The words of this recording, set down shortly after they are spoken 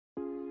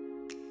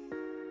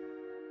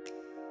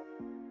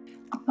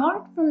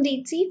apart from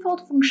the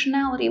default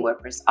functionality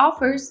WordPress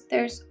offers,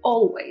 there's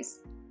always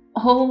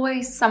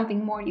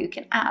something more you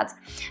can add.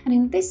 And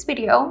in this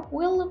video,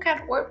 we'll look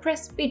at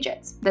WordPress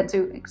widgets that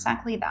do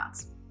exactly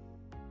that.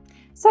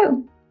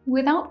 So,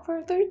 without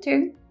further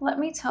ado, let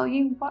me tell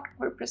you what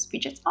WordPress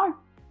widgets are.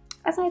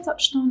 As I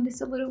touched on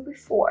this a little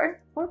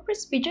before,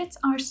 WordPress widgets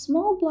are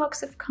small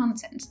blocks of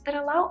content that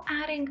allow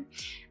adding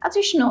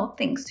additional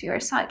things to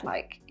your site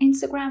like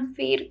Instagram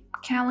feed,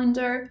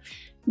 calendar,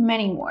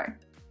 many more.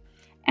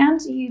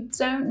 And you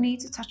don't need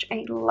to touch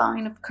a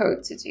line of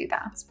code to do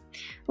that.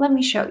 Let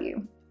me show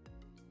you.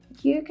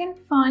 You can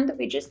find the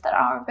widgets that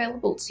are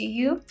available to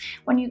you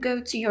when you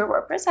go to your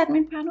WordPress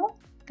admin panel,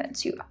 then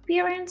to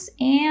Appearance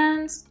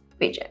and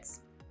Widgets.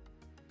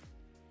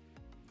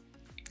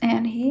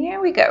 And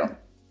here we go.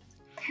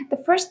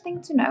 The first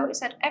thing to know is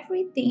that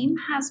every theme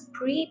has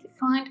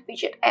predefined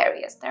widget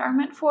areas that are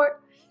meant for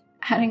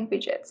adding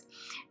widgets,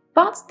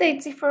 but they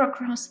differ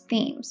across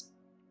themes.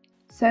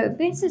 So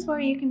this is where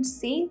you can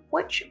see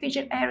which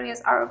widget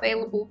areas are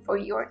available for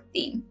your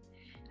theme.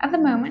 At the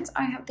moment,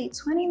 I have the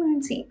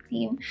 2019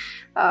 theme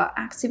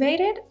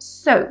activated.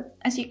 So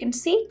as you can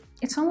see,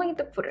 it's only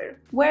the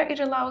footer where it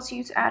allows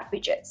you to add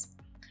widgets.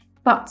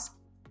 But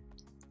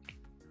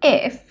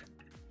if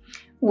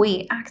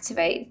we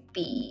activate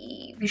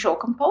the Visual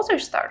Composer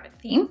Starter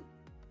theme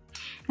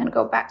and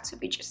go back to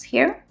widgets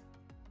here,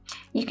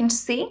 you can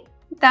see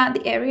that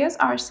the areas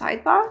are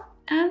sidebar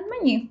and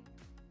menu.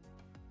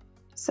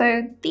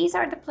 So these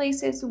are the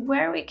places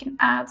where we can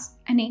add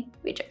any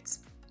widgets.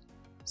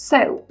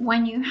 So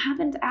when you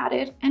haven't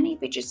added any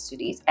widgets to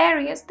these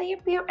areas, they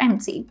appear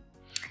empty,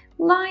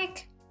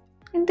 like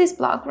in this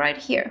block right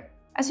here.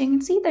 As you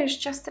can see, there's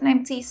just an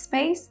empty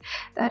space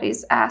that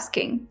is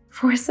asking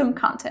for some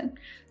content.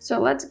 So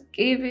let's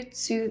give it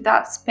to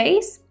that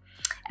space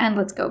and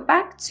let's go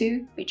back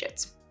to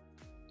widgets.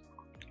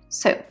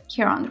 So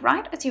here on the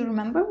right, as you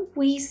remember,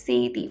 we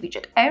see the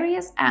widget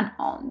areas, and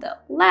on the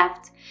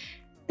left,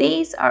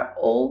 these are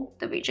all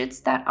the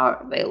widgets that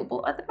are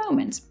available at the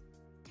moment.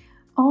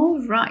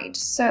 All right,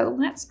 so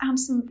let's add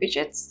some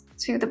widgets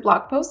to the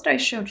blog post that I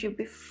showed you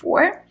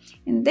before.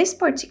 In this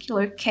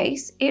particular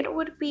case, it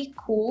would be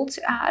cool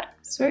to add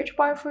a search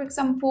bar, for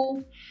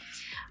example,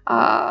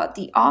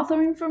 the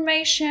author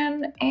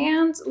information,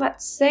 and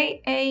let's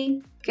say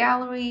a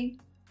gallery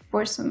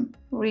for some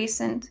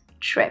recent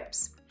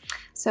trips.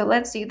 So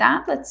let's do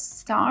that. Let's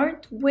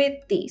start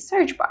with the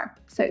search bar.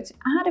 So to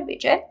add a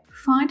widget,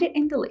 find it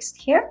in the list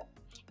here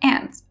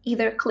and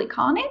either click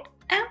on it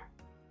and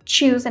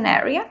choose an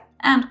area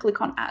and click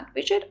on Add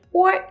Widget,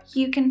 or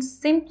you can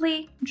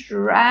simply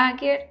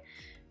drag it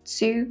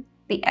to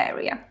the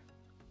area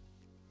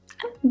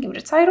and give it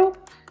a title.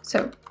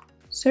 So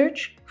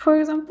search, for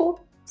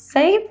example,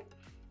 save,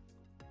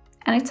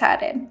 and it's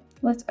added.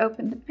 Let's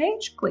open the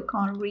page, click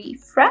on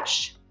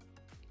refresh,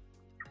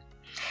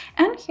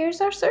 and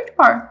here's our search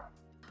bar.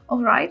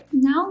 All right,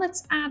 now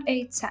let's add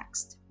a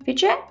text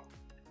widget.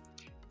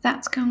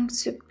 That's going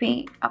to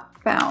be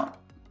about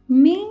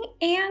me,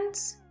 and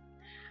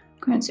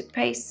I'm going to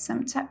paste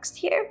some text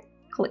here,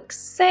 click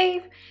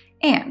save,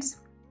 and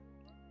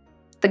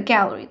the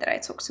gallery that I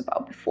talked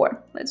about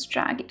before. Let's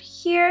drag it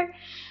here.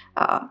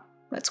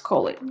 Let's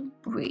call it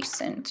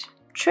recent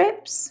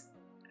trips,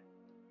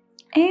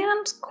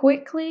 and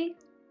quickly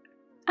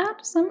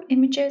add some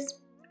images,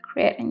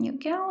 create a new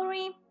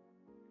gallery,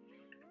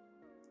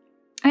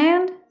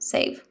 and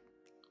save.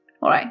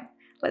 All right,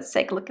 let's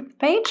take a look at the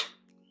page.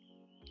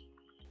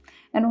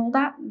 And all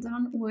that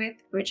done with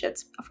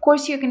widgets. Of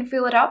course, you can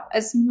fill it up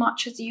as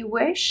much as you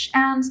wish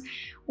and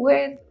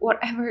with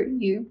whatever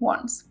you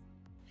want.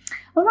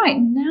 All right,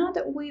 now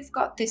that we've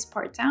got this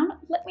part down,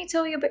 let me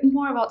tell you a bit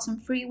more about some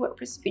free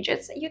WordPress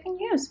widgets that you can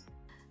use.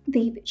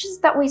 The widgets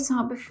that we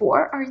saw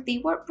before are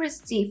the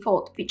WordPress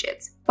default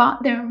widgets,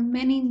 but there are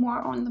many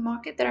more on the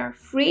market that are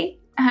free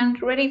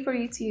and ready for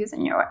you to use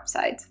on your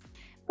website.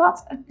 But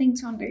a thing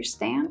to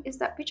understand is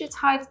that widgets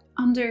hide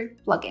under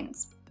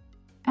plugins.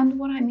 And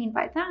what I mean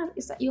by that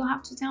is that you'll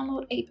have to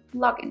download a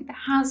plugin that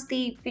has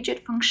the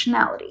widget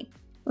functionality.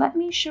 Let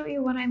me show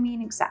you what I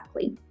mean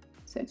exactly.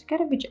 So to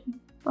get a widget,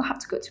 we'll have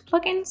to go to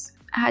Plugins,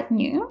 Add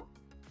New,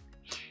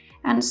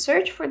 and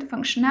search for the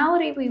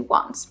functionality we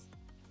want.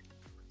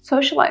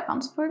 Social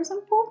icons, for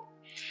example,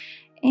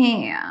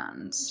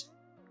 and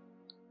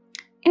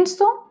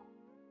install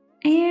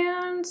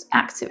and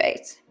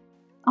activate.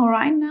 All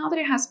right, now that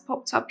it has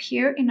popped up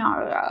here in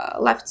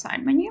our left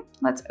side menu,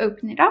 let's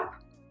open it up.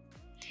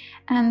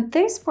 And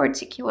this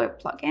particular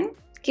plugin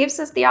gives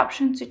us the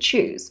option to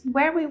choose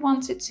where we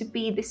want it to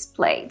be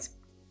displayed.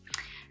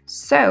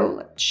 So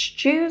let's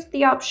choose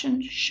the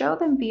option Show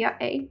them via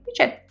a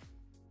widget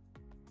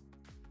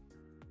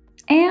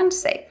and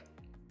save.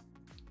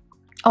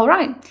 All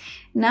right,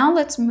 now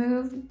let's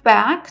move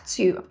back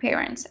to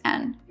Appearance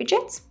and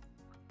Widgets.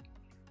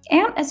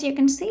 And as you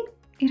can see,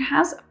 it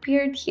has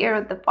appeared here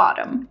at the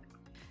bottom.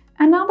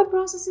 And now the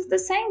process is the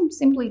same.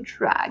 Simply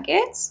drag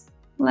it.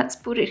 Let's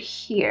put it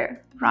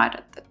here right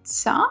at the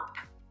top.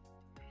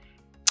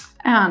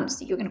 And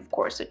you can, of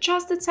course,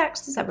 adjust the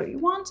text as ever you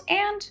want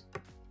and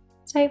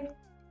save.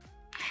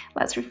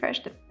 Let's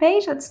refresh the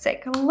page. Let's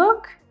take a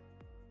look.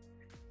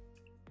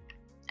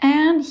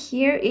 And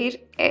here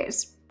it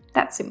is.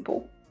 That's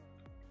simple.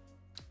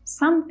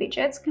 Some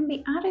widgets can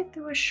be added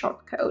through a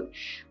shortcode,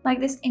 like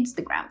this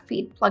Instagram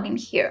feed plugin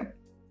here.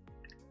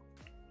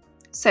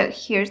 So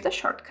here's the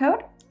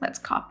shortcode. Let's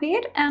copy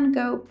it and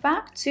go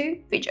back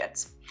to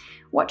widgets.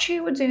 What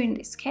you would do in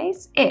this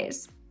case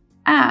is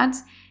add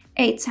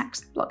a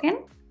text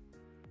plugin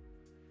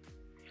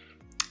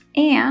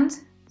and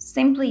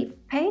simply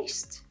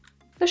paste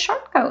the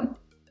shortcode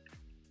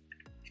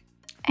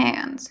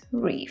and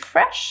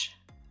refresh.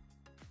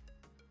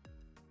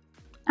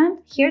 And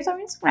here's our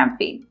Instagram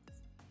feed.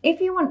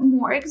 If you want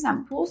more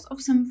examples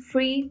of some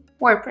free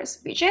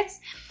WordPress widgets,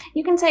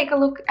 you can take a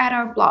look at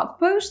our blog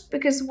post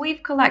because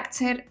we've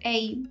collected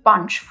a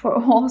bunch for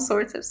all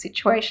sorts of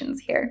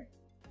situations here.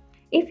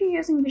 If you're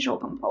using Visual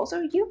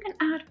Composer, you can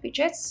add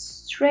widgets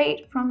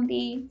straight from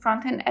the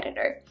front-end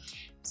editor.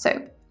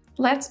 So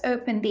let's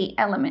open the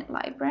element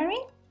library,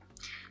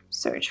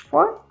 search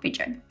for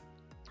widget.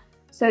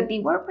 So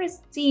the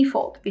WordPress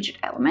default widget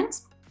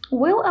elements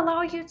will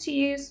allow you to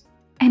use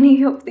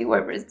any of the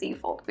WordPress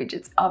default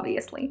widgets,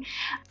 obviously.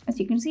 As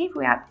you can see, if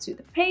we add to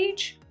the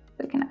page,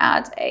 we can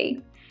add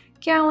a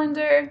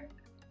calendar,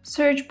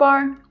 search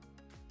bar,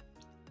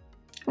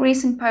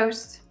 recent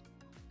posts,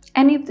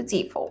 any of the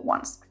default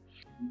ones.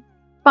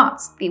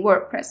 But the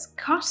WordPress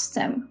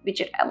custom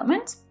widget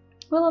element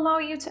will allow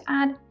you to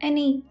add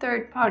any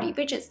third-party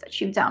widgets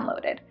that you've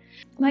downloaded,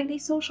 like the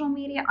social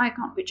media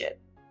icon widget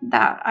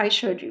that I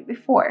showed you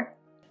before.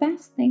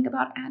 Best thing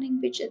about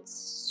adding widgets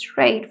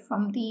straight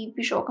from the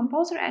Visual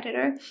Composer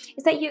editor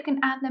is that you can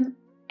add them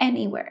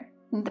anywhere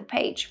in the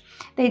page.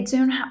 They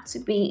don't have to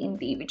be in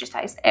the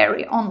widgetized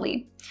area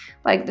only,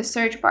 like the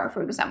search bar,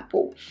 for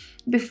example.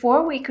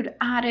 Before we could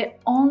add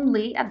it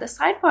only at the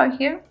sidebar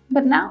here,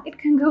 but now it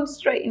can go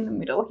straight in the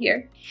middle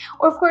here,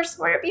 or of course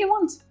wherever you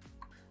want.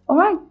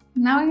 Alright,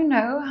 now you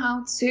know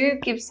how to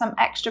give some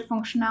extra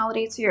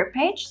functionality to your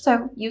page,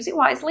 so use it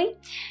wisely.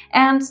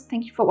 And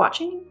thank you for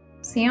watching.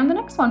 See you on the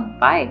next one.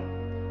 Bye!